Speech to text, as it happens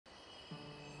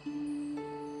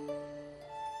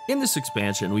In this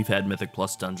expansion, we've had Mythic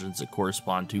Plus dungeons that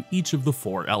correspond to each of the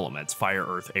 4 elements: fire,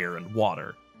 earth, air, and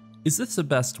water. Is this the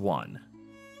best one?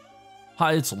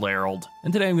 Hi, it's Llarold,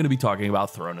 and today I'm going to be talking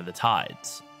about Throne of the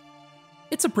Tides.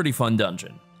 It's a pretty fun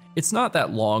dungeon. It's not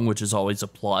that long, which is always a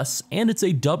plus, and it's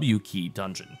a W key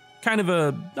dungeon. Kind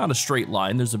of not a straight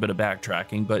line, there's a bit of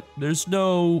backtracking, but there's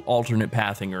no alternate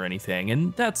pathing or anything,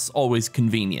 and that's always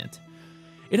convenient.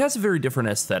 It has a very different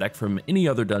aesthetic from any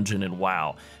other dungeon in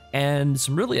WoW, and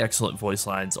some really excellent voice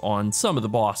lines on some of the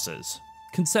bosses.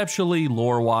 Conceptually,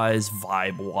 lore-wise,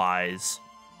 vibe-wise,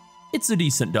 it's a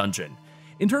decent dungeon.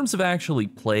 In terms of actually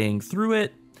playing through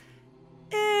it,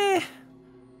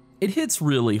 it hits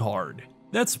really hard.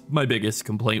 That's my biggest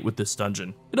complaint with this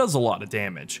dungeon. It does a lot of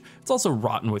damage. It's also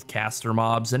rotten with caster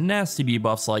mobs and nasty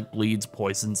debuffs like bleeds,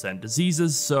 poisons, and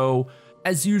diseases, so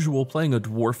as usual, playing a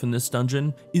dwarf in this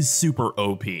dungeon is super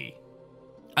OP.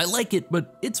 I like it,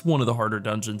 but it's one of the harder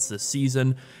dungeons this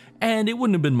season, and it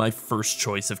wouldn't have been my first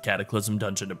choice of Cataclysm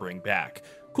dungeon to bring back.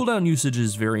 Cooldown usage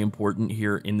is very important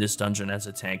here in this dungeon as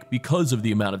a tank because of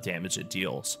the amount of damage it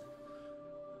deals.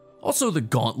 Also, the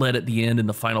gauntlet at the end and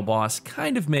the final boss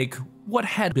kind of make what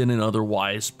had been an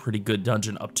otherwise pretty good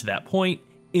dungeon up to that point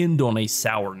end on a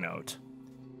sour note.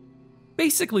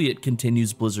 Basically, it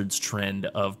continues Blizzard's trend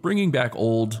of bringing back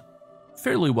old,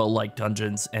 fairly well-liked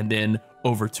dungeons and then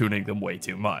over-tuning them way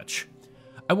too much.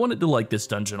 I wanted to like this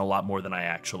dungeon a lot more than I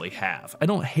actually have. I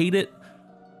don't hate it,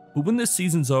 but when this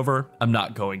season's over, I'm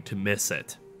not going to miss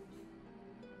it.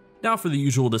 Now for the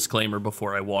usual disclaimer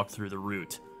before I walk through the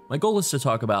route. My goal is to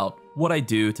talk about what I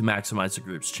do to maximize the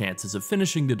group's chances of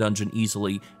finishing the dungeon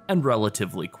easily and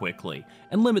relatively quickly,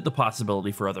 and limit the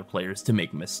possibility for other players to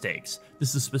make mistakes.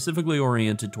 This is specifically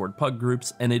oriented toward pug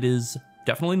groups, and it is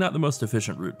definitely not the most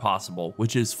efficient route possible,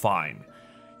 which is fine.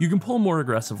 You can pull more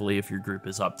aggressively if your group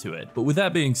is up to it, but with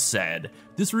that being said,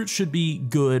 this route should be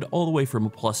good all the way from a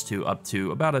 +2 up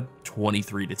to about a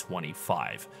 23 to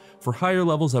 25. For higher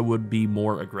levels, I would be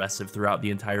more aggressive throughout the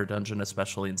entire dungeon,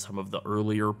 especially in some of the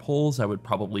earlier pulls. I would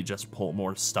probably just pull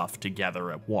more stuff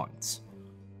together at once.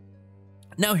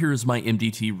 Now here's my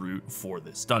MDT route for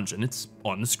this dungeon. It's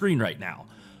on the screen right now.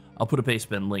 I'll put a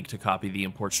pastebin link to copy the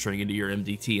import string into your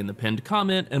MDT in the pinned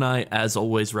comment, and I, as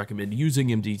always, recommend using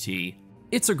MDT.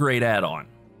 It's a great add-on.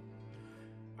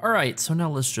 Alright, so now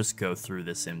let's just go through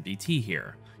this MDT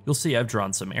here. You'll see I've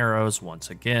drawn some arrows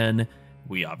once again.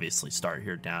 We obviously start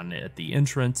here down at the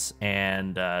entrance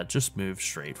and just move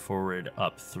straight forward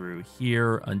up through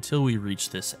here until we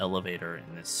reach this elevator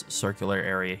in this circular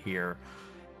area here.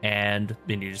 And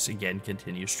then you just again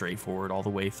continue straight forward all the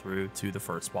way through to the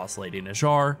first boss, Lady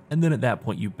Naz'jar, and then at that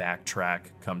point you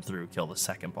backtrack, come through, kill the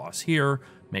second boss here,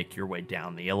 make your way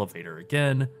down the elevator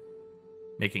again,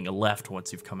 making a left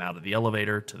once you've come out of the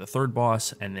elevator to the third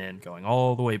boss, and then going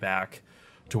all the way back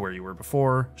to where you were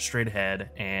before, straight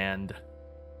ahead, and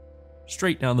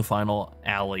straight down the final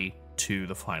alley to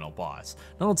the final boss.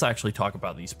 Now let's actually talk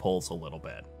about these pulls a little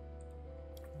bit.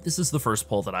 This is the first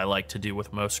pull that I like to do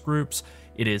with most groups.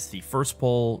 It is the first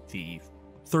pull, the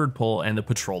third pull, and the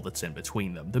patrol that's in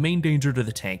between them. The main danger to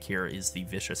the tank here is the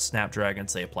vicious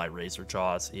snapdragons. They apply razor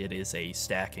jaws. It is a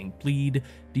stacking bleed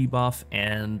debuff,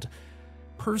 and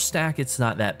per stack it's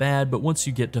not that bad, but once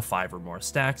you get to 5 or more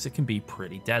stacks, it can be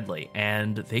pretty deadly,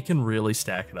 and they can really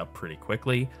stack it up pretty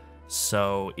quickly.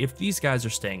 So if these guys are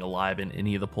staying alive in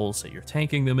any of the pulls that you're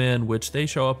tanking them in, which they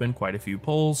show up in quite a few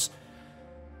pulls,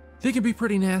 they can be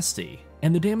pretty nasty.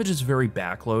 And the damage is very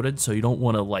backloaded, so you don't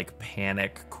want to like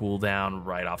panic cooldown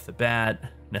right off the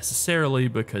bat necessarily,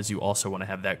 because you also want to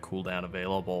have that cooldown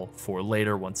available for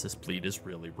later once this bleed is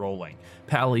really rolling.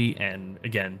 Pally and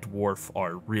again Dwarf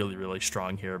are really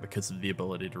strong here because of the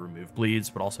ability to remove bleeds,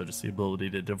 but also just the ability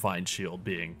to Divine Shield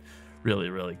being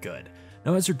really good.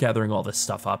 Now as you're gathering all this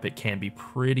stuff up, it can be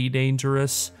pretty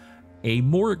dangerous. A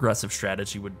more aggressive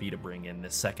strategy would be to bring in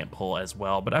this second pull as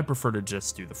well, but I prefer to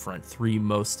just do the front 3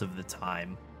 most of the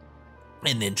time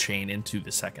and then chain into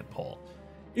the second pull.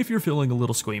 If you're feeling a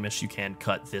little squeamish, you can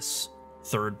cut this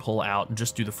third pull out and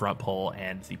just do the front pull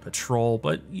and the patrol,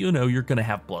 but you know you're going to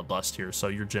have Bloodlust here, so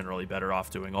you're generally better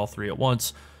off doing all 3 at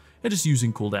once and just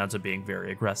using cooldowns and being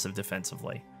very aggressive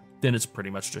defensively. Then it's pretty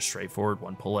much just straightforward,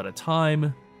 1 pull at a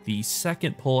time. The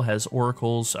second pull has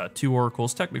oracles, 2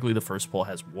 oracles. Technically the first pull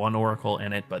has 1 oracle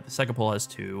in it, but the second pull has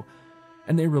 2.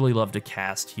 And they really love to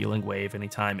cast Healing Wave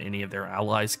anytime any of their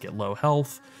allies get low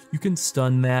health. You can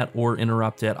stun that or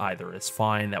interrupt it, either is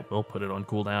fine. That will put it on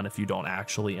cooldown if you don't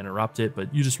actually interrupt it,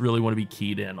 but you just really want to be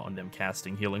keyed in on them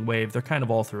casting Healing Wave. They're kind of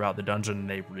all throughout the dungeon, and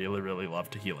they really love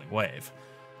to Healing Wave.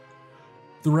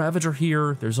 The Ravager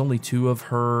here, there's only 2 of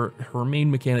her. Her main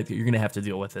mechanic that you're going to have to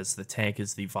deal with as the tank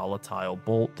is the volatile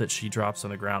bolt that she drops on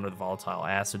the ground, or the volatile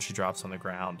acid she drops on the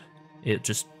ground. It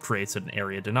just creates an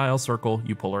area denial circle,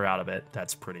 you pull her out of it,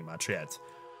 that's pretty much it.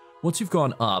 Once you've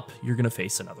gone up, you're going to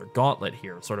face another gauntlet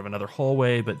here, sort of another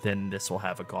hallway, but then this will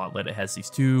have a gauntlet. It has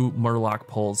these 2 Murloc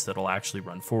pulls that'll actually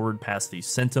run forward past these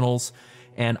sentinels,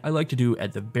 and I like to do,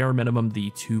 at the bare minimum,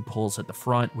 the 2 pulls at the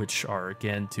front, which are,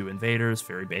 again, 2 invaders,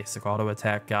 very basic auto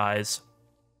attack guys,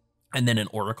 and then an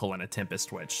Oracle and a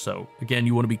Tempest Witch. So, again,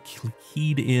 you want to be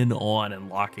keyed in on and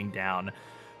locking down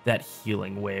that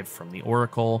healing wave from the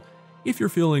Oracle. If you're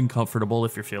feeling comfortable,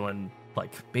 if you're feeling,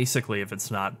 like, basically, if it's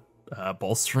not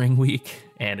bolstering weak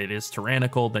and it is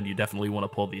tyrannical, then you definitely want to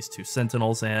pull these 2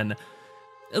 sentinels in,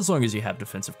 as long as you have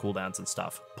defensive cooldowns and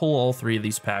stuff. Pull all 3 of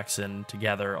these packs in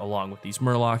together along with these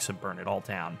Murlocs and burn it all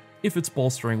down. If it's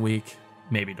bolstering weak,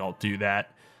 maybe don't do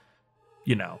that.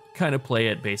 You know, kind of play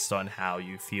it based on how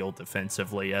you feel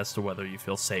defensively as to whether you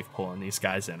feel safe pulling these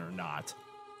guys in or not.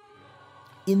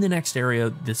 In the next area,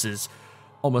 this is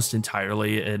almost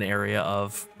entirely an area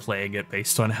of playing it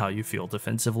based on how you feel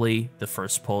defensively. The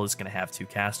first pull is going to have 2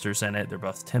 casters in it. They're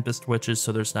both Tempest Witches,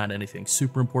 so there's not anything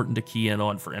super important to key in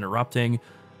on for interrupting,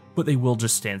 but they will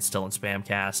just stand still and spam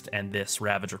cast, and this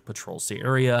Ravager patrols the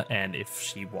area, and if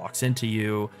she walks into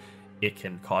you, it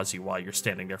can cause you, while you're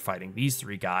standing there fighting these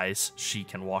 3 guys, she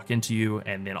can walk into you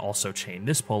and then also chain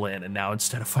this pull in, and now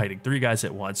instead of fighting 3 guys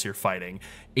at once, you're fighting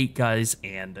 8 guys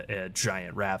and a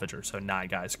giant Ravager, so 9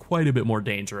 guys, quite a bit more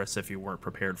dangerous if you weren't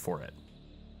prepared for it.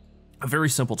 A very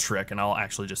simple trick, and I'll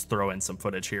actually just throw in some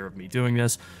footage here of me doing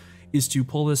this, is to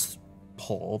pull this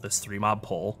 3-mob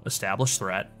pull, establish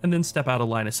threat, and then step out of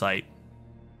line of sight.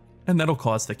 And that'll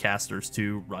cause the casters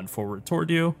to run forward toward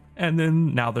you, and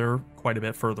then now they're quite a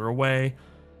bit further away,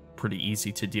 pretty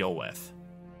easy to deal with.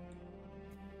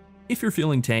 If you're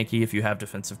feeling tanky, if you have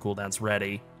defensive cooldowns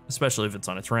ready, especially if it's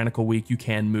on a Tyrannical week, you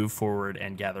can move forward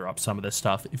and gather up some of this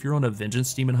stuff. If you're on a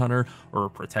Vengeance Demon Hunter or a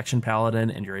Protection Paladin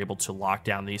and you're able to lock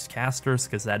down these casters,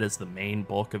 because that is the main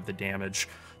bulk of the damage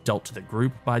dealt to the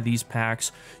group by these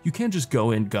packs, you can just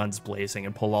go in guns blazing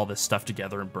and pull all this stuff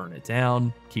together and burn it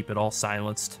down, keep it all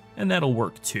silenced, and that'll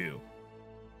work too.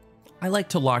 I like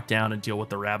to lock down and deal with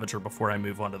the Ravager before I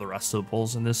move on to the rest of the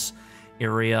pulls in this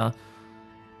area.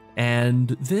 And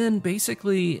then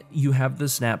basically you have the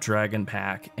Snapdragon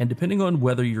pack, and depending on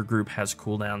whether your group has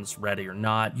cooldowns ready or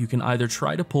not, you can either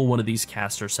try to pull one of these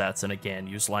caster sets, and again,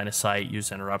 use line of sight,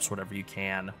 use interrupts, whatever you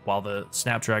can. While the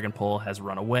Snapdragon pull has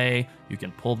run away, you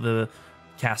can pull the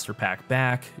caster pack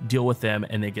back, deal with them,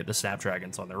 and they get the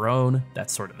Snapdragons on their own.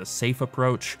 That's sort of the safe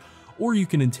approach. Or you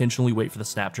can intentionally wait for the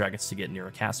Snapdragons to get near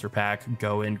a caster pack,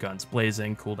 go in guns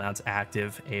blazing, cooldowns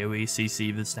active, AoE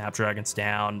CC the Snapdragons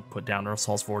down, put down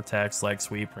Ursol's Vortex, leg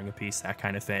sweep, ring a piece, that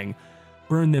kind of thing.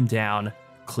 Burn them down,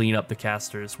 clean up the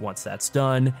casters once that's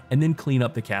done, and then clean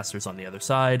up the casters on the other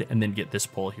side, and then get this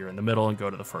pull here in the middle and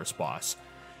go to the first boss.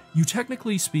 You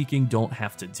technically speaking don't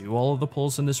have to do all of the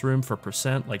pulls in this room for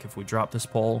percent, like if we drop this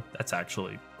pull, that's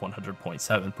actually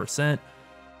 100.7%.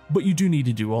 But you do need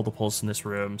to do all the pulls in this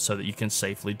room so that you can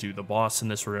safely do the boss in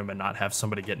this room and not have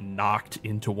somebody get knocked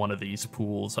into one of these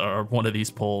pools or one of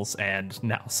these pulls, and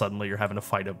now suddenly you're having to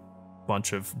fight a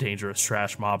bunch of dangerous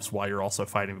trash mobs while you're also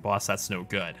fighting the boss. That's no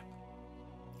good.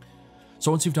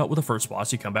 So once you've dealt with the first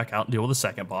boss, you come back out and deal with the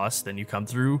second boss. Then you come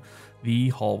through the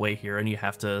hallway here and you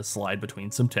have to slide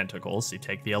between some tentacles. You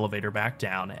take the elevator back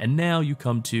down, and now you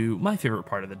come to my favorite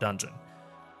part of the dungeon.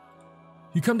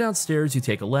 You come downstairs, you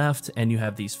take a left, and you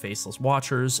have these Faceless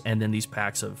Watchers, and then these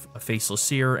packs of a Faceless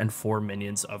Seer and 4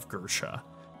 minions of Ghur'sha.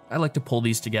 I like to pull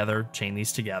these together, chain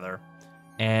these together,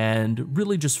 and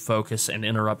really just focus and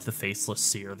interrupt the Faceless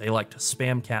Seer. They like to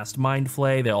spam cast Mind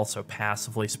Flay. They also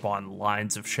passively spawn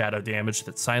lines of shadow damage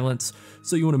that silence,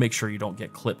 so you want to make sure you don't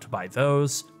get clipped by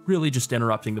those. Really just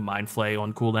interrupting the Mind Flay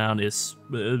on cooldown is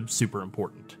super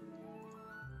important.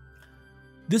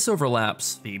 This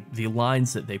overlaps, the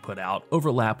lines that they put out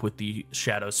overlap with the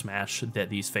Shadow Smash that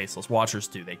these Faceless Watchers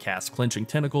do. They cast Clenching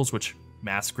Tentacles, which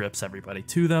mass grips everybody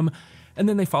to them, and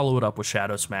then they follow it up with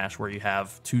Shadow Smash, where you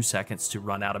have 2 seconds to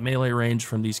run out of melee range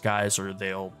from these guys, or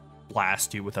they'll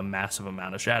blast you with a massive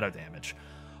amount of shadow damage.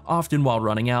 Often while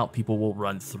running out, people will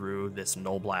run through this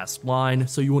Null Blast line,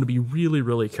 so you want to be really,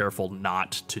 really careful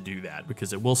not to do that,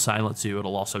 because it will silence you,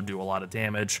 it'll also do a lot of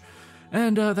damage,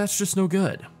 and that's just no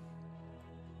good.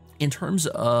 In terms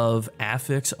of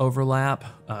affix overlap,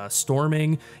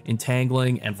 Storming,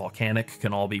 Entangling, and Volcanic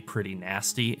can all be pretty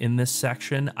nasty in this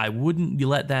section. I wouldn't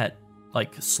let that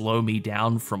like slow me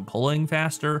down from pulling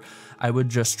faster, I would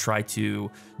just try to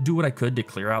do what I could to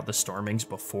clear out the stormings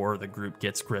before the group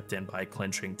gets gripped in by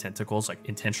clinching tentacles, like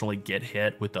intentionally get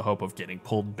hit with the hope of getting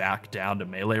pulled back down to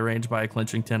melee range by a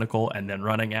clinching tentacle and then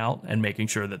running out and making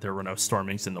sure that there were no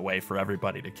stormings in the way for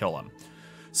everybody to kill them.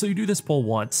 So you do this pull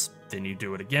once, then you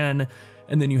do it again,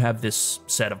 and then you have this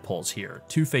set of pulls here.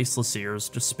 2 Faceless Ears,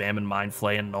 just spamming Mind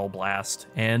Flay and Null Blast,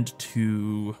 and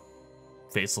 2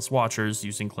 Faceless Watchers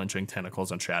using Clinching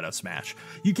Tentacles and Shadow Smash.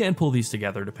 You can pull these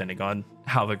together depending on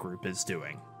how the group is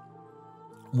doing.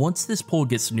 Once this pull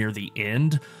gets near the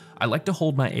end, I like to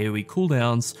hold my AoE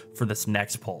cooldowns for this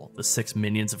next pull, the 6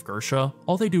 Minions of Ghur'sha.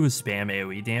 All they do is spam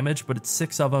AoE damage, but it's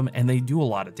 6 of them and they do a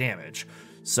lot of damage.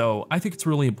 So I think it's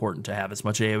really important to have as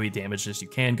much AoE damage as you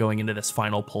can going into this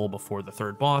final pull before the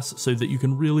 3rd boss so that you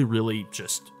can really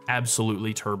just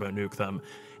absolutely turbo nuke them.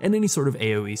 And any sort of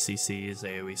AoE CCs,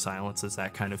 AoE silences,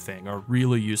 that kind of thing are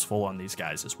really useful on these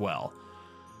guys as well.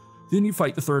 Then you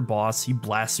fight the 3rd boss, he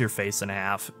blasts your face in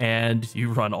half, and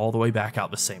you run all the way back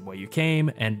out the same way you came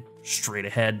and straight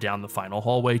ahead down the final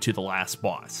hallway to the last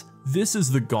boss. This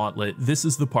is the gauntlet, this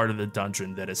is the part of the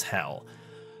dungeon that is hell.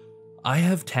 I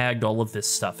have tagged all of this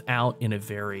stuff out in a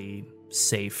very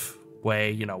safe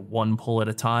way, you know, 1 pull at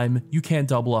a time. You can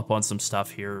double up on some stuff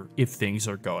here if things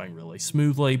are going really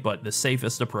smoothly, but the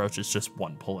safest approach is just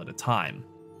 1 pull at a time.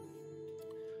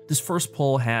 This first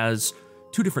pull has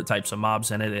 2 different types of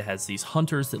mobs in it. It has these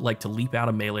hunters that like to leap out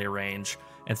of melee range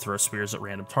and throw spears at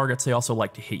random targets. They also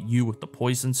like to hit you with the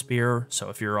poison spear. So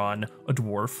if you're on a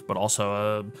dwarf, but also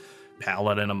a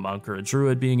paladin, a monk, or a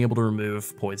druid, being able to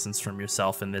remove poisons from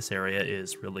yourself in this area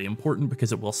is really important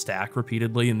because it will stack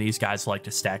repeatedly, and these guys like to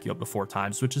stack you up to 4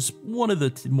 times, which is one of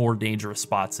the more dangerous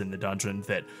spots in the dungeon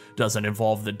that doesn't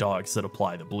involve the dogs that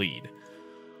apply the bleed.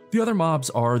 The other mobs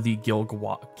are the Gill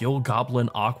Goblin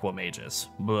Aqua Mages.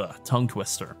 Tongue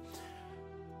twister.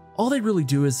 All they really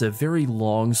do is a very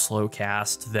long, slow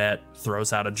cast that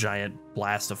throws out a giant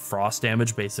blast of frost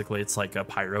damage. Basically, it's like a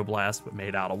pyroblast, but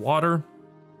made out of water.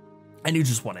 And you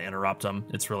just want to interrupt them.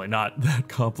 It's really not that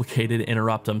complicated.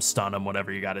 Interrupt them, stun them,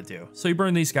 whatever you got to do. So you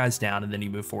burn these guys down, and then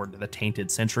you move forward to the Tainted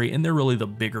Sentry, and they're really the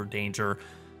bigger danger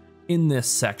in this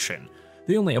section.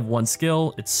 They only have 1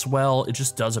 skill, it's Swell, it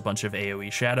just does a bunch of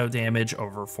AoE shadow damage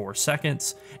over 4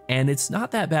 seconds, and it's not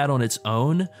that bad on its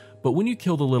own, but when you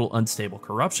kill the little unstable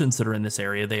corruptions that are in this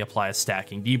area, they apply a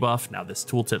stacking debuff. Now this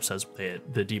tooltip says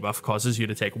the debuff causes you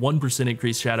to take 1%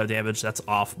 increased shadow damage, that's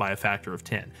off by a factor of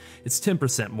 10. It's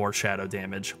 10% more shadow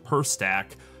damage per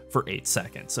stack for 8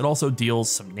 seconds. It also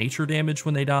deals some nature damage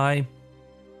when they die.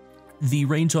 The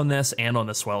range on this and on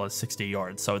the Swell is 60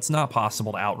 yards, so it's not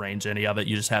possible to outrange any of it,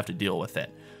 you just have to deal with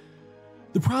it.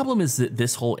 The problem is that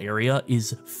this whole area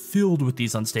is filled with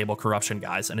these unstable corruption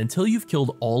guys, and until you've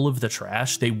killed all of the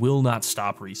trash, they will not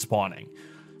stop respawning.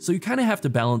 So you kind of have to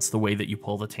balance the way that you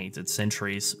pull the Tainted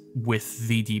Sentries with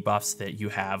the debuffs that you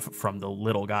have from the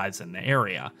little guys in the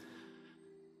area.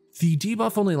 The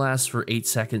debuff only lasts for 8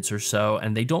 seconds or so,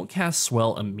 and they don't cast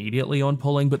Swell immediately on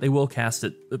pulling, but they will cast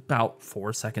it about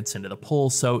 4 seconds into the pull.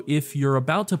 So if you're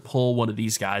about to pull one of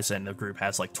these guys and the group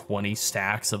has like 20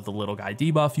 stacks of the little guy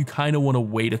debuff, you kind of want to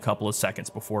wait a couple of seconds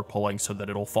before pulling so that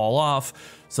it'll fall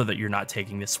off, so that you're not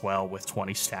taking the Swell with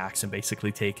 20 stacks and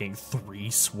basically taking 3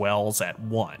 Swells at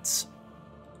once.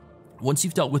 Once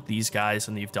you've dealt with these guys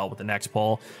and you've dealt with the next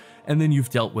pull, and then you've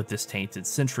dealt with this Tainted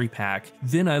Sentry pack,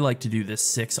 then I like to do this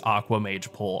 6 Aqua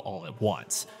Mage pull all at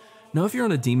once. Now if you're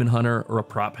on a Demon Hunter or a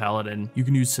Prop Paladin, you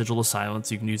can use Sigil of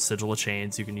Silence, you can use Sigil of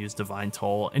Chains, you can use Divine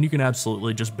Toll, and you can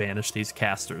absolutely just banish these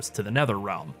casters to the Nether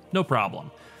Realm, no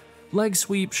problem. Leg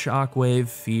Sweep, Shockwave,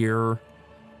 Fear,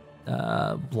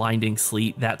 Blinding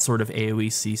Sleet, that sort of AoE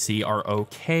CC are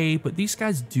okay, but these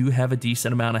guys do have a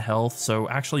decent amount of health, so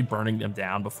actually burning them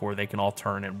down before they can all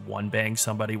turn and one-bang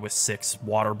somebody with 6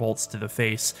 water bolts to the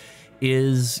face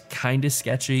is kind of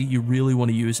sketchy. You really want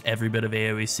to use every bit of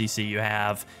AoE CC you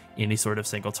have, any sort of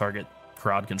single target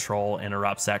crowd control,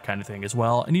 interrupts, that kind of thing as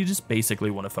well, and you just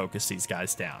basically want to focus these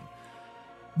guys down.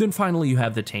 Then finally you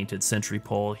have the Tainted Sentry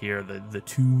pull here, the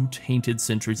 2 Tainted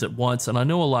Sentries at once, and I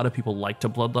know a lot of people like to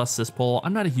Bloodlust this pull.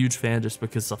 I'm not a huge fan just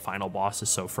because the final boss is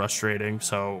so frustrating,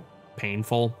 so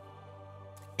painful.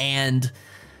 And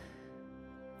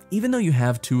even though you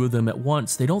have 2 of them at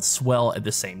once, they don't swell at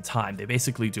the same time. They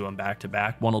basically do them back to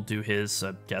back. One will do his,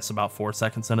 I guess, about 4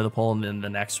 seconds into the pull, and then the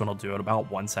next one will do it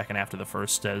about 1 second after the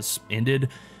first has ended.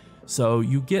 So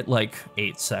you get like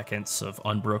 8 seconds of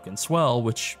unbroken swell,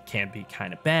 which can be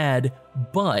kind of bad,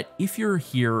 but if you're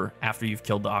here after you've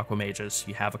killed the Aqua Mages,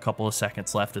 you have a couple of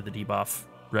seconds left of the debuff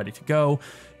ready to go.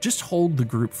 Just hold the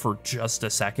group for just a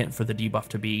second for the debuff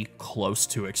to be close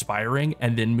to expiring,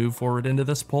 and then move forward into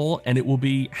this pull, and it will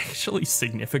be actually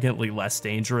significantly less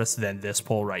dangerous than this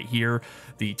pull right here,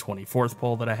 the 24th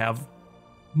pull that I have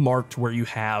marked, where you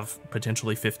have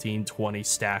potentially 15-20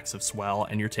 stacks of swell,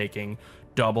 and you're taking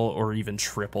double or even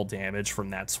triple damage from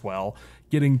that swell.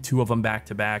 Getting 2 of them back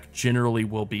to back generally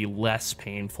will be less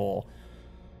painful.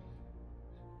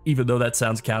 Even though that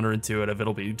sounds counterintuitive,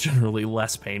 it'll be generally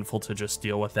less painful to just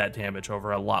deal with that damage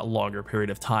over a lot longer period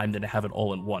of time than to have it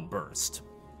all in one burst.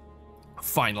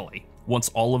 Finally, once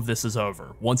all of this is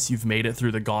over, once you've made it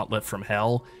through the gauntlet from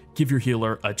hell, give your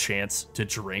healer a chance to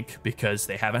drink, because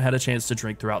they haven't had a chance to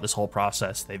drink throughout this whole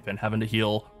process. They've been having to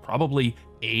heal probably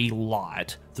a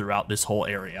lot throughout this whole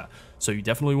area. So you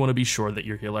definitely want to be sure that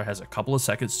your healer has a couple of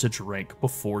seconds to drink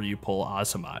before you pull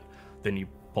Ozumat. Then you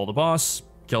pull the boss,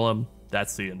 kill him.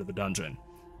 That's the end of the dungeon.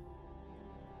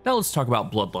 Now let's talk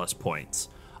about Bloodlust points.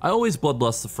 I always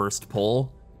Bloodlust the first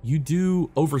pull. You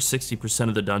do over 60%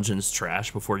 of the dungeon's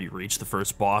trash before you reach the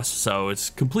first boss, so it's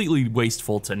completely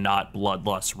wasteful to not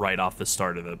Bloodlust right off the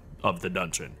start of the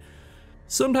dungeon.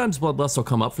 Sometimes Bloodlust will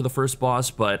come up for the first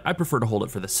boss, but I prefer to hold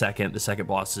it for the second. The second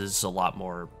boss is a lot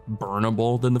more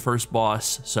burnable than the first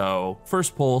boss, so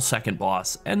first pull, second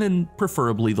boss, and then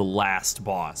preferably the last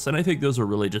boss. And I think those are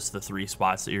really just the 3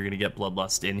 spots that you're going to get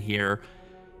Bloodlust in here.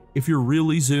 If you're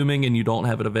really zooming and you don't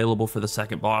have it available for the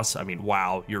second boss, I mean,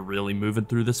 wow, you're really moving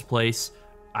through this place.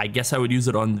 I guess I would use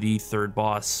it on the 3rd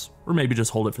boss, or maybe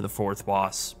just hold it for the 4th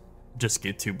boss. Just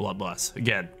get 2 Bloodlusts.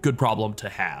 Again, good problem to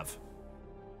have.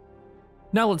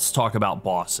 Now let's talk about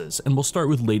bosses, and we'll start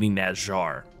with Lady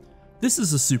Naz'jar. This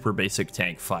is a super basic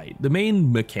tank fight. The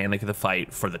main mechanic of the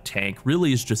fight for the tank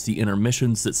really is just the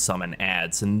intermissions that summon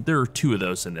adds, and there are 2 of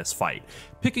those in this fight.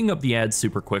 Picking up the adds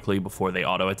super quickly before they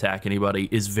auto-attack anybody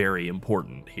is very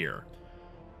important here.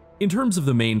 In terms of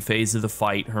the main phase of the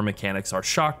fight, her mechanics are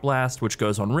Shock Blast, which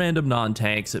goes on random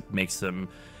non-tanks. It makes them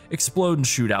explode and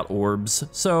shoot out orbs,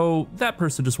 so that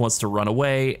person just wants to run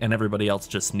away, and everybody else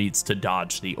just needs to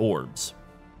dodge the orbs.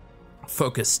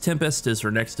 Focus Tempest is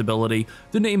her next ability.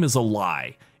 The name is a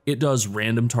lie. It does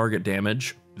random target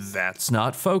damage. That's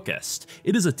not focused.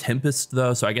 It is a Tempest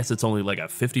though, so I guess it's only like a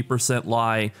 50%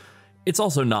 lie. It's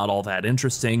also not all that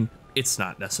interesting. It's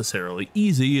not necessarily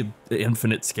easy.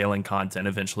 Infinite scaling content,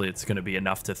 eventually it's going to be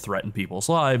enough to threaten people's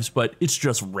lives, but it's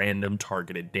just random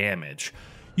targeted damage.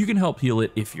 You can help heal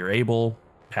it if you're able,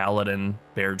 Paladin,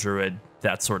 Bear Druid,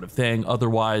 that sort of thing.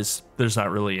 Otherwise, there's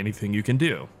not really anything you can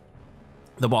do.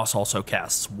 The boss also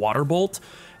casts Water Bolt,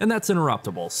 and that's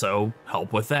interruptible, so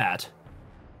help with that.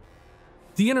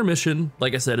 The intermission,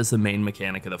 like I said, is the main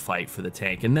mechanic of the fight for the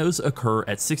tank, and those occur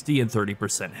at 60 and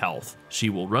 30% health. She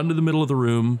will run to the middle of the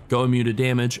room, go immune to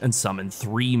damage, and summon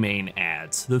 3 main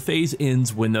adds. The phase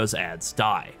ends when those adds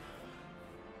die.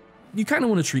 You kind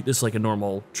of want to treat this like a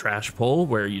normal trash pull,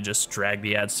 where you just drag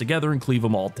the adds together and cleave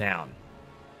them all down.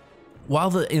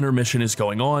 While the intermission is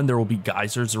going on, there will be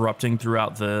geysers erupting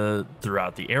throughout the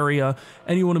area,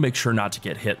 and you want to make sure not to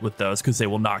get hit with those because they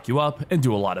will knock you up and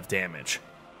do a lot of damage.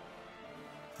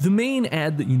 The main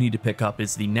ad that you need to pick up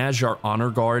is the Naz'jar Honor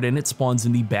Guard, and it spawns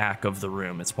in the back of the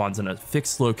room. It spawns in a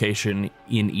fixed location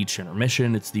in each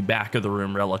intermission. It's the back of the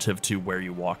room relative to where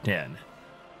you walked in.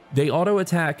 They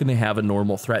auto-attack and they have a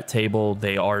normal threat table.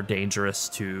 They are dangerous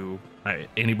to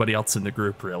anybody else in the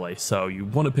group, really, so you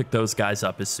want to pick those guys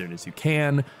up as soon as you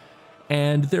can.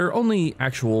 And their only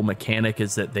actual mechanic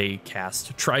is that they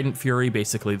cast Trident Fury.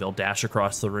 Basically, they'll dash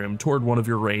across the room toward one of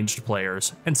your ranged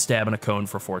players and stab in a cone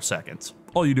for 4 seconds.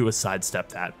 All you do is sidestep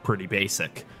that, pretty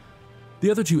basic. The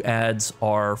other 2 adds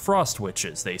are Frost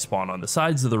Witches. They spawn on the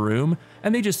sides of the room,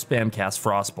 and they just spam cast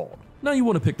Frostbolt. Now you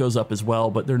want to pick those up as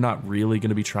well, but they're not really going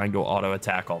to be trying to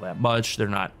auto-attack all that much. They're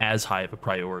not as high of a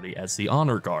priority as the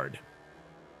Honor Guard.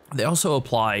 They also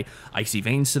apply Icy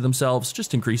Veins to themselves,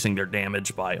 just increasing their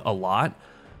damage by a lot.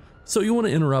 So you want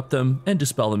to interrupt them and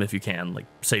dispel them if you can. Like,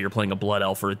 say you're playing a Blood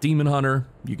Elf or a Demon Hunter,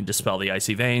 you can dispel the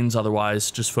Icy Veins.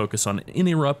 Otherwise, just focus on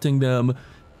interrupting them,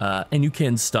 and you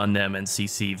can stun them and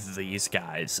CC these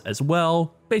guys as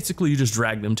well. Basically, you just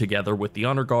drag them together with the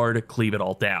Honor Guard, cleave it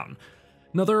all down.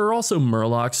 Now, there are also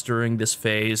Murlocs during this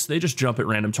phase. They just jump at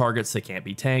random targets. They can't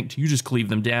be tanked. You just cleave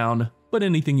them down, but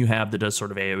anything you have that does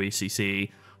sort of AoE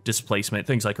CC, displacement,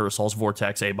 things like Ursol's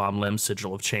Vortex, A-Bomb Limb,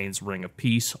 Sigil of Chains, Ring of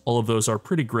Peace, all of those are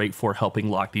pretty great for helping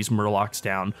lock these Murlocs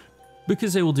down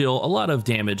because they will deal a lot of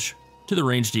damage to the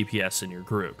ranged DPS in your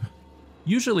group.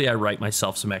 Usually I write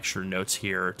myself some extra notes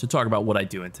here to talk about what I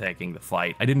do in tanking the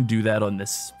fight. I didn't do that on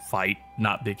this fight,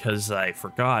 not because I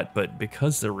forgot, but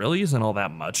because there really isn't all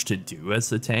that much to do as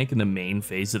the tank in the main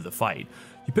phase of the fight.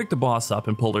 You pick the boss up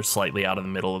and pull her slightly out of the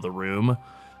middle of the room,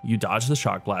 you dodge the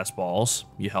shock blast balls,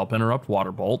 you help interrupt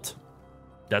water bolt.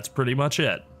 That's pretty much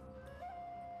it.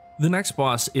 The next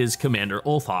boss is Commander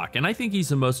Ulthok, and I think he's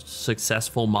the most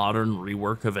successful modern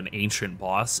rework of an ancient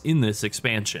boss in this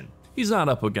expansion. He's not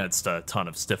up against a ton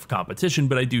of stiff competition,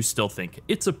 but I do still think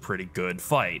it's a pretty good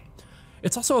fight.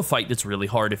 It's also a fight that's really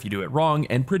hard if you do it wrong,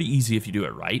 and pretty easy if you do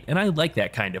it right, and I like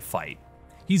that kind of fight.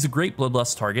 He's a great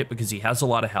Bloodlust target because he has a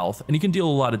lot of health, and he can deal a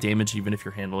lot of damage even if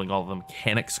you're handling all of the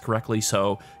mechanics correctly,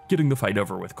 so getting the fight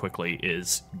over with quickly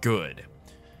is good.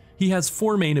 He has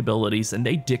 4 main abilities, and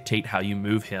they dictate how you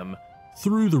move him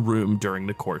through the room during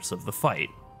the course of the fight.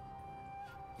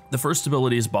 The first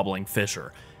ability is Bubbling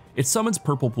Fissure. It summons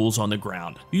purple pools on the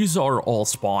ground. These are all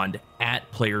spawned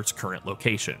at players' current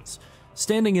locations.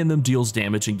 Standing in them deals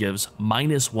damage and gives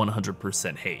minus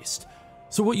 100% haste.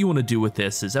 So what you want to do with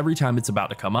this is every time it's about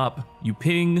to come up, you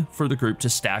ping for the group to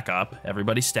stack up,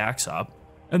 everybody stacks up,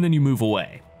 and then you move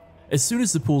away. As soon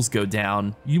as the pools go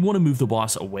down, you want to move the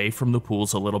boss away from the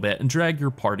pools a little bit and drag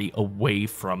your party away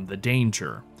from the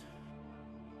danger.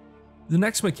 The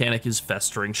next mechanic is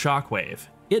Festering Shockwave.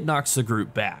 It knocks the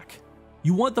group back.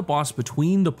 You want the boss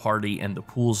between the party and the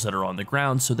pools that are on the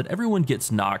ground so that everyone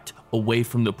gets knocked away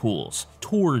from the pools,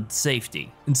 toward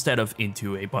safety, instead of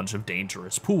into a bunch of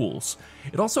dangerous pools.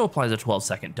 It also applies a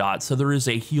 12-second dot, so there is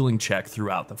a healing check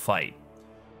throughout the fight.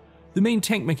 The main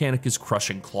tank mechanic is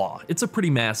Crushing Claw. It's a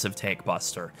pretty massive tank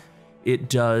buster. It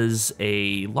does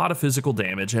a lot of physical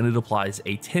damage, and it applies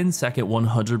a 10-second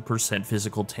 100%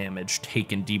 physical damage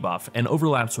taken debuff and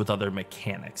overlaps with other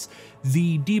mechanics.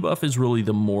 The debuff is really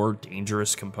the more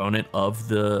dangerous component of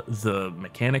the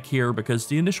mechanic here because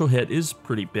the initial hit is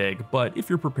pretty big, but if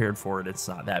you're prepared for it, it's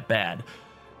not that bad.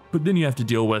 But then you have to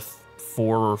deal with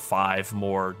 4 or 5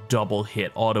 more double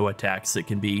hit auto attacks that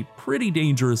can be pretty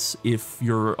dangerous if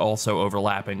you're also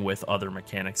overlapping with other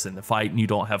mechanics in the fight and you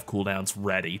don't have cooldowns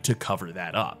ready to cover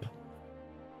that up.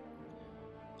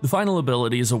 The final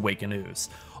ability is Awaken Ooze.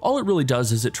 All it really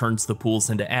does is it turns the pools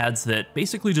into adds that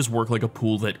basically just work like a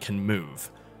pool that can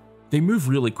move. They move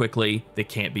really quickly, they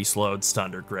can't be slowed,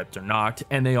 stunned, or gripped, or knocked,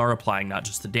 and they are applying not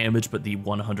just the damage but the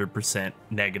 100%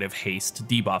 negative haste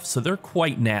debuff, so they're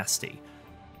quite nasty.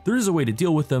 There is a way to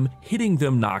deal with them, hitting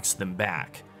them knocks them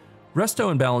back. Resto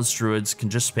and Balanced Druids can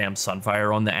just spam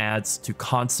Sunfire on the adds to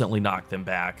constantly knock them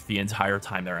back the entire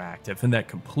time they're active, and that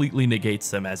completely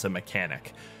negates them as a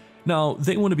mechanic. Now,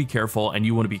 they want to be careful, and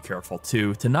you want to be careful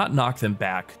too, to not knock them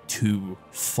back too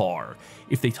far.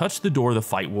 If they touch the door, the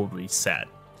fight will reset.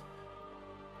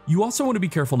 You also want to be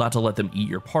careful not to let them eat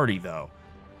your party though.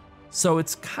 So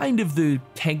it's kind of the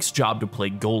tank's job to play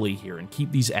goalie here and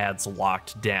keep these adds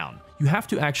locked down. You have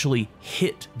to actually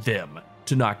hit them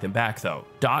to knock them back though.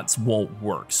 Dots won't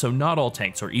work, so not all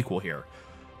tanks are equal here.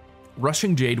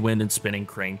 Rushing Jadewind and Spinning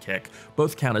Crane Kick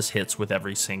both count as hits with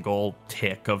every single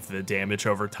tick of the damage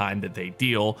over time that they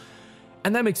deal,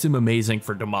 and that makes them amazing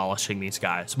for demolishing these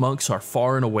guys. Monks are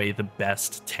far and away the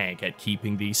best tank at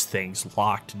keeping these things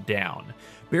locked down.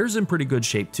 Bear's in pretty good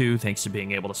shape too, thanks to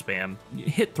being able to spam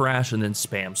hit Thrash and then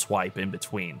spam Swipe in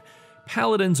between.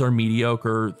 Paladins are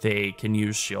mediocre, they can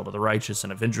use Shield of the Righteous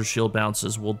and Avenger Shield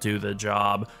bounces will do the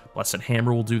job, Blessed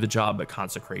Hammer will do the job, but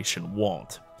Consecration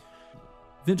won't.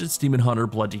 Vengeance Demon Hunter,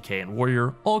 Blood DK, and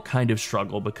Warrior all kind of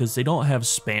struggle because they don't have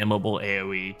spammable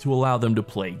AoE to allow them to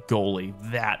play goalie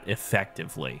that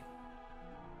effectively.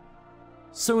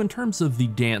 So in terms of the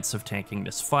dance of tanking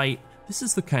this fight, this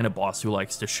is the kind of boss who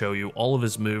likes to show you all of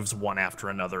his moves one after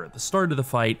another at the start of the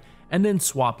fight, and then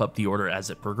swap up the order as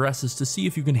it progresses to see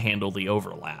if you can handle the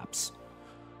overlaps.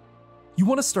 You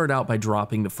want to start out by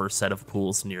dropping the first set of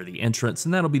pools near the entrance,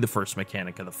 and that'll be the first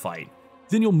mechanic of the fight.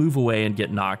 Then you'll move away and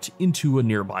get knocked into a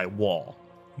nearby wall.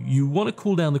 You want to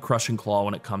cool down the Crushing Claw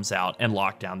when it comes out and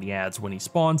lock down the adds when he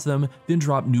spawns them, then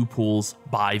drop new pools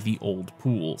by the old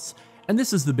pools. And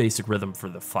this is the basic rhythm for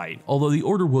the fight. Although the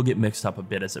order will get mixed up a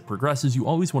bit as it progresses, you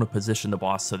always want to position the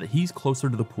boss so that he's closer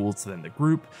to the pools than the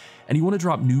group, and you want to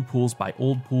drop new pools by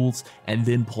old pools and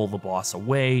then pull the boss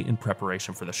away in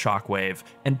preparation for the shockwave,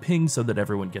 and ping so that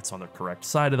everyone gets on the correct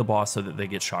side of the boss so that they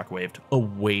get shockwaved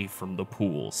away from the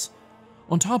pools.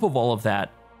 On top of all of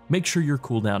that, make sure you're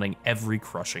cooldowning every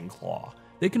Crushing Claw.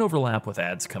 They can overlap with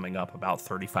adds coming up about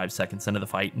 35 seconds into the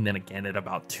fight and then again at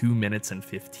about 2 minutes and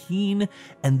 15,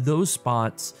 and those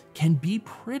spots can be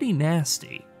pretty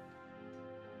nasty.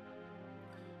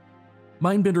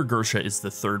 Mindbender Ghur'sha is the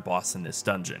third boss in this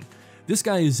dungeon. This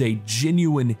guy is a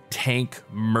genuine tank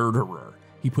murderer.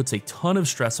 He puts a ton of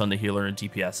stress on the healer and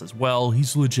DPS as well.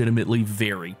 He's legitimately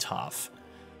very tough.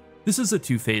 This is a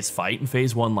 2-phase fight, and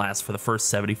phase 1 lasts for the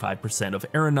first 75% of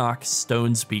Aranok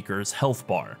Stonespeaker's health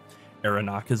bar.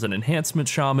 Aranok is an enhancement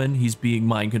shaman. He's being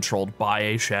mind controlled by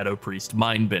a Shadow Priest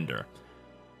Mindbender.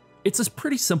 It's a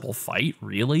pretty simple fight,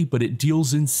 really, but it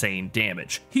deals insane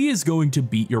damage. He is going to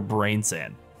beat your brains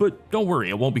in, but don't worry,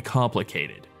 it won't be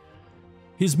complicated.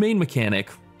 His main mechanic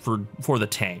for the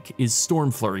tank is Storm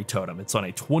Flurry Totem. It's on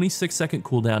a 26-second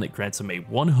cooldown. It grants him a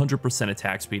 100%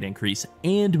 attack speed increase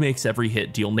and makes every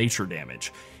hit deal nature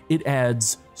damage. It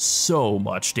adds so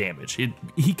much damage.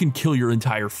 He can kill your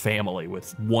entire family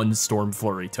with one Storm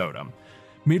Flurry Totem.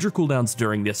 Major cooldowns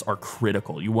during this are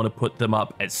critical. You want to put them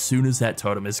up as soon as that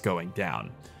totem is going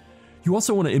down. You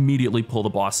also want to immediately pull the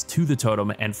boss to the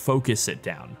totem and focus it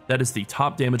down. That is the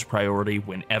top damage priority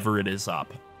whenever it is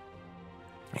up.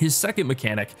 His second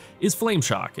mechanic is Flame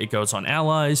Shock. It goes on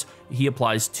allies. He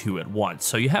applies 2 at once,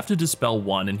 so you have to dispel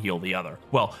one and heal the other.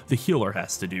 Well, the healer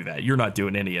has to do that. You're not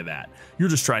doing any of that. You're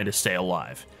just trying to stay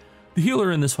alive. The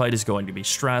healer in this fight is going to be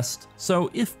stressed, so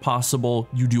if possible,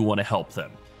 you do want to help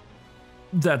them.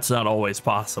 That's not always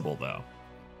possible, though.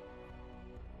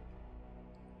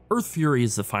 Earth Fury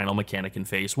is the final mechanic in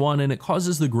phase 1, and it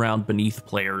causes the ground beneath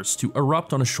players to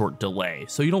erupt on a short delay,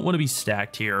 so you don't want to be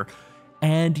stacked here.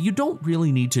 And you don't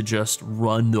really need to just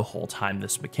run the whole time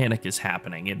this mechanic is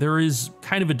happening. There is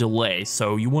kind of a delay,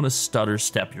 so you want to stutter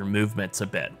step your movements a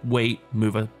bit. Wait,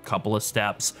 move a couple of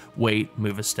steps, wait,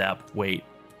 move a step, wait,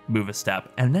 move a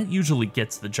step, and that usually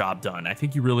gets the job done. I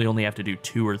think you really only have to do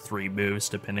 2 or 3 moves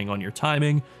depending on your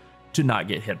timing to not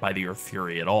get hit by the Earth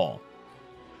Fury at all.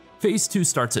 Phase 2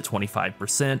 starts at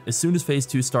 25%. As soon as Phase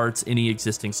 2 starts, any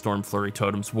existing Storm Flurry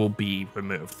totems will be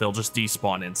removed. They'll just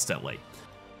despawn instantly.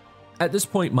 At this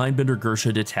point, Mindbender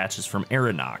Ghur'sha detaches from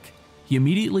Aranok. He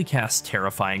immediately casts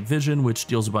Terrifying Vision, which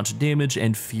deals a bunch of damage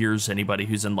and fears anybody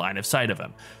who's in line of sight of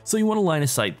him. So you want to line of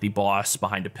sight the boss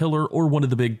behind a pillar or one of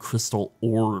the big crystal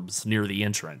orbs near the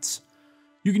entrance.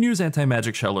 You can use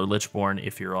Anti-Magic Shell or Lichborn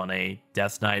if you're on a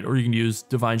Death Knight, or you can use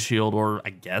Divine Shield or, I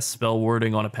guess, Spell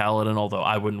Warding on a Paladin, although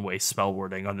I wouldn't waste Spell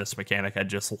Warding on this mechanic, I'd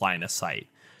just line of sight.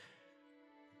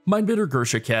 Mindbender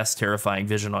Ghur'sha casts Terrifying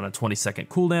Vision on a 20-second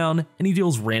cooldown, and he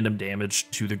deals random damage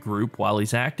to the group while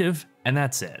he's active, and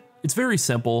that's it. It's very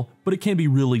simple, but it can be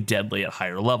really deadly at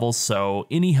higher levels, so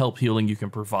any help healing you can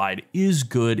provide is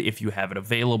good if you have it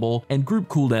available, and group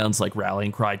cooldowns like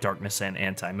Rallying Cry, Darkness, and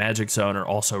Anti-Magic Zone are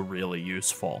also really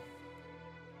useful.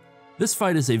 This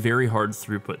fight is a very hard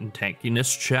throughput and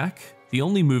tankiness check. The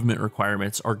only movement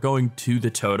requirements are going to the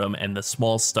totem and the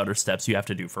small stutter steps you have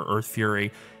to do for Earth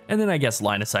Fury, and then I guess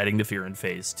line of sighting the fear in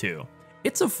phase 2.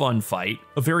 It's a fun fight,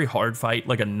 a very hard fight,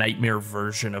 like a nightmare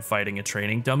version of fighting a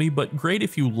training dummy, but great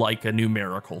if you like a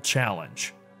numerical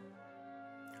challenge.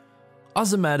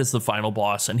 Ozumat is the final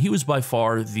boss, and he was by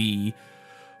far the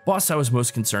boss I was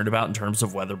most concerned about in terms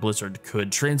of whether Blizzard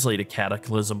could translate a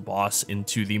Cataclysm boss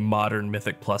into the modern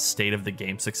Mythic Plus state of the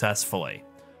game successfully.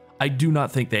 I do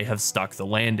not think they have stuck the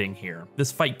landing here.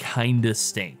 This fight kinda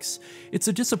stinks. It's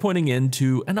a disappointing end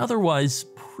to an otherwise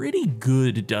pretty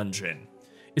good dungeon.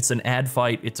 It's an ad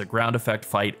fight, it's a ground effect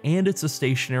fight, and it's a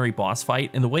stationary boss fight,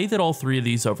 and the way that all 3 of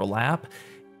these overlap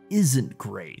isn't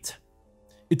great.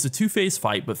 It's a 2-phase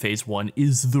fight, but phase 1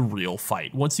 is the real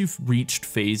fight. Once you've reached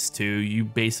phase 2, you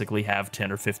basically have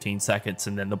 10 or 15 seconds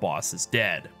and then the boss is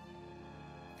dead.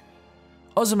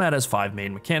 Ozumat has 5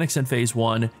 main mechanics in phase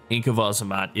 1. Ink of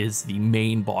Ozumat is the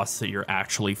main boss that you're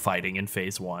actually fighting in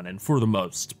phase 1, and for the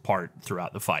most part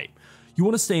throughout the fight. You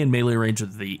want to stay in melee range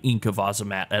of the Ink of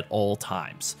Ozumat at all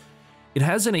times. It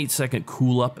has an 8-second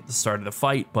cool up at the start of the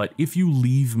fight, but if you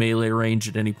leave melee range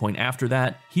at any point after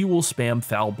that, he will spam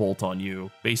Foul Bolt on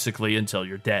you, basically until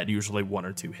you're dead, usually 1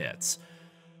 or 2 hits.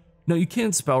 Now you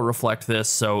can spell reflect this,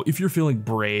 so if you're feeling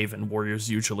brave, and warriors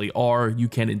usually are, you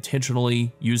can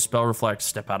intentionally use spell reflect,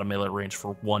 step out of melee range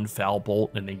for 1 Foul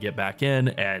Bolt, and then get back in,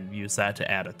 and use that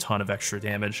to add a ton of extra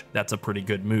damage. That's a pretty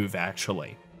good move,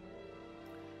 actually.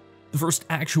 The first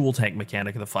actual tank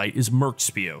mechanic of the fight is Merc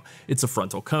Spew. It's a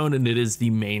frontal cone, and it is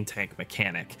the main tank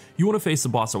mechanic. You want to face the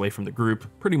boss away from the group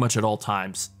pretty much at all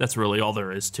times. That's really all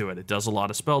there is to it. It does a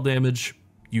lot of spell damage,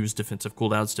 use defensive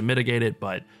cooldowns to mitigate it,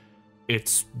 but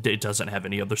it doesn't have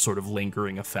any other sort of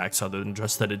lingering effects other than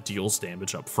just that it deals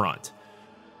damage up front.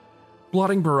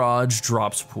 Blotting Barrage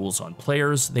drops pools on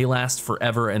players. They last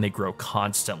forever and they grow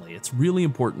constantly. It's really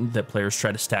important that players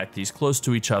try to stack these close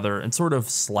to each other and sort of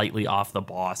slightly off the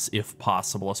boss if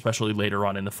possible, especially later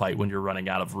on in the fight when you're running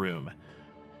out of room.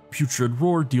 Putrid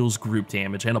Roar deals group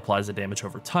damage and applies a damage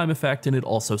over time effect, and it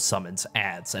also summons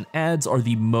adds, and adds are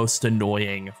the most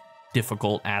annoying,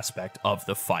 difficult aspect of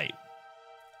the fight.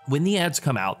 When the adds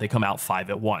come out, they come out 5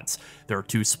 at once. There are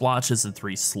 2 splotches and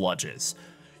 3 sludges.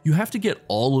 You have to get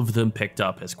all of them picked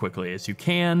up as quickly as you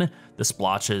can. The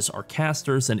splotches are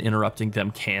casters, and interrupting them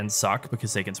can suck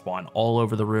because they can spawn all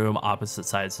over the room, opposite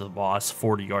sides of the boss,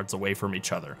 40 yards away from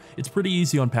each other. It's pretty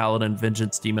easy on Paladin,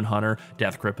 Vengeance, Demon Hunter.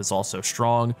 Death Grip is also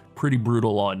strong, pretty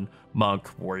brutal on Monk,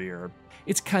 Warrior.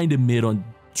 It's kind of mid on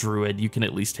Druid. You can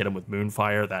at least hit him with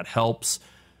Moonfire, that helps.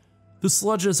 The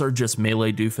sludges are just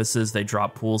melee doofuses. They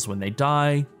drop pools when they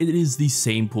die. It is the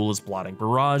same pool as Blotting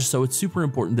Barrage, so it's super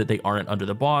important that they aren't under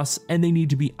the boss, and they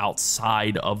need to be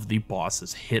outside of the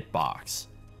boss's hitbox.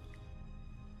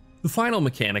 The final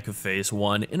mechanic of Phase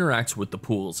 1 interacts with the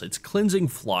pools. It's Cleansing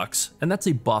Flux, and that's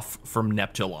a buff from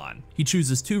Neptulon. He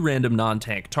chooses 2 random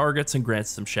non-tank targets and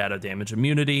grants them shadow damage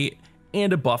immunity,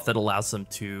 and a buff that allows them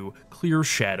to clear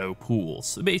shadow pools.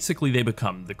 So basically, they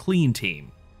become the clean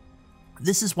team.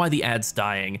 This is why the adds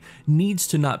dying needs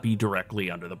to not be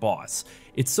directly under the boss.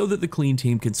 It's so that the clean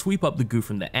team can sweep up the goo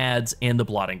from the adds and the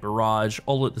Blotting Barrage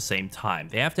all at the same time.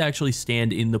 They have to actually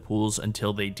stand in the pools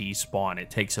until they despawn. It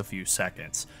takes a few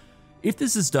seconds. If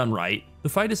this is done right, the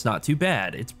fight is not too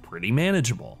bad. It's pretty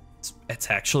manageable. It's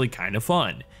actually kind of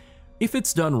fun. If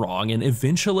it's done wrong, and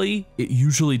eventually it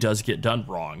usually does get done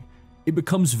wrong, it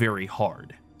becomes very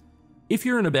hard. If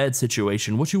you're in a bad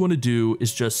situation, what you want to do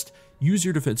is just use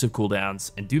your defensive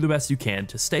cooldowns and do the best you can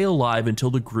to stay alive until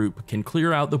the group can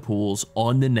clear out the pools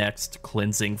on the next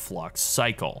Cleansing Flux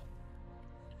cycle.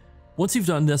 Once you've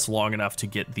done this long enough to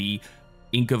get the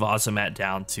Ink of Ozumat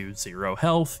down to 0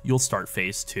 health, you'll start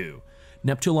Phase 2.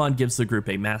 Neptulon gives the group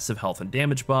a massive health and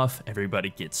damage buff,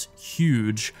 everybody gets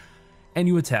huge, and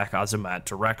you attack Ozumat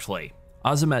directly.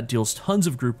 Ozumat deals tons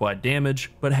of group-wide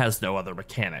damage, but has no other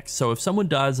mechanics, so if someone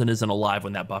dies and isn't alive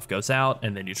when that buff goes out,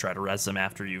 and then you try to res them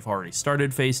after you've already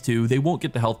started Phase 2, they won't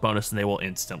get the health bonus and they will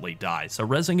instantly die. So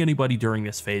resing anybody during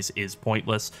this phase is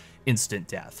pointless, instant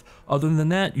death. Other than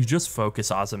that, you just focus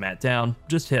Ozumat down,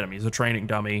 just hit him, he's a training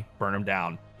dummy, burn him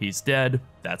down. He's dead,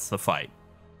 that's the fight.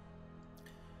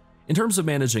 In terms of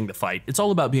managing the fight, it's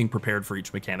all about being prepared for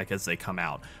each mechanic as they come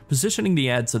out. Positioning the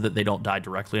adds so that they don't die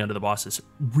directly under the boss is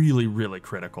really, really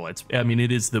critical. It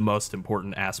is the most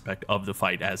important aspect of the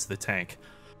fight as the tank.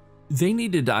 They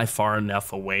need to die far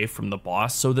enough away from the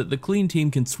boss so that the clean team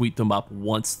can sweep them up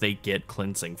once they get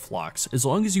Cleansing Flux. As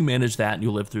long as you manage that and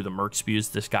you live through the Merc Spews,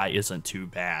 this guy isn't too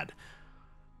bad.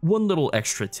 One little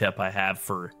extra tip I have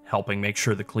for helping make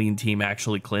sure the clean team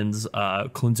actually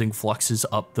Cleansing Fluxes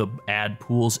up the ad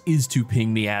pools is to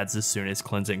ping the ads as soon as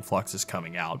Cleansing Flux is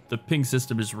coming out. The ping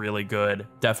system is really good,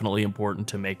 definitely important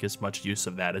to make as much use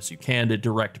of that as you can to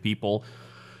direct people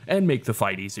and make the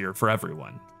fight easier for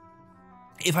everyone.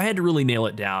 If I had to really nail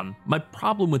it down, my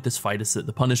problem with this fight is that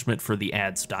the punishment for the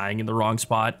ads dying in the wrong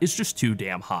spot is just too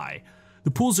damn high. The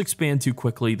pools expand too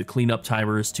quickly, the cleanup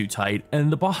timer is too tight,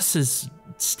 and the boss's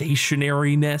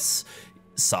stationariness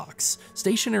sucks.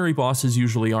 Stationary bosses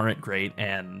usually aren't great,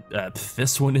 and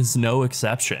this one is no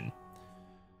exception.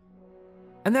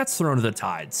 And that's Throne of the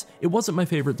Tides. It wasn't my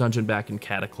favorite dungeon back in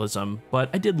Cataclysm, but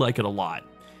I did like it a lot.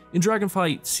 In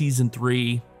Dragonfight Season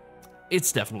 3,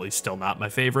 it's definitely still not my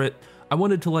favorite. I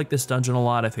wanted to like this dungeon a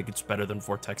lot, I think it's better than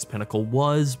Vortex Pinnacle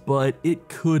was, but it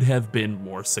could have been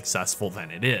more successful than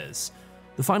it is.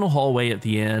 The final hallway at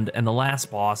the end and the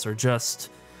last boss are just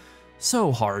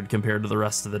so hard compared to the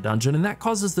rest of the dungeon, and that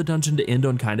causes the dungeon to end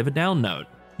on kind of a down note.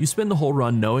 You spend the whole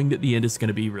run knowing that the end is going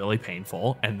to be really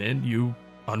painful, and then you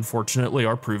unfortunately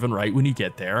are proven right when you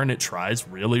get there, and it tries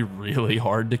really, really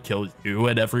hard to kill you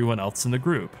and everyone else in the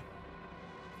group.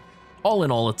 All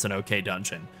in all, it's an okay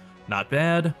dungeon. Not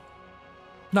bad,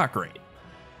 not great.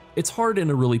 It's hard in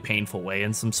a really painful way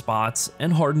in some spots,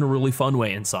 and hard in a really fun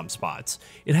way in some spots.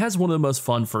 It has one of the most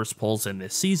fun first pulls in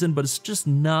this season, but it's just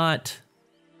not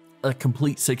a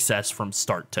complete success from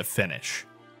start to finish.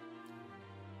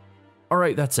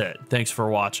 Alright, that's it. Thanks for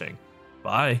watching.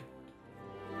 Bye.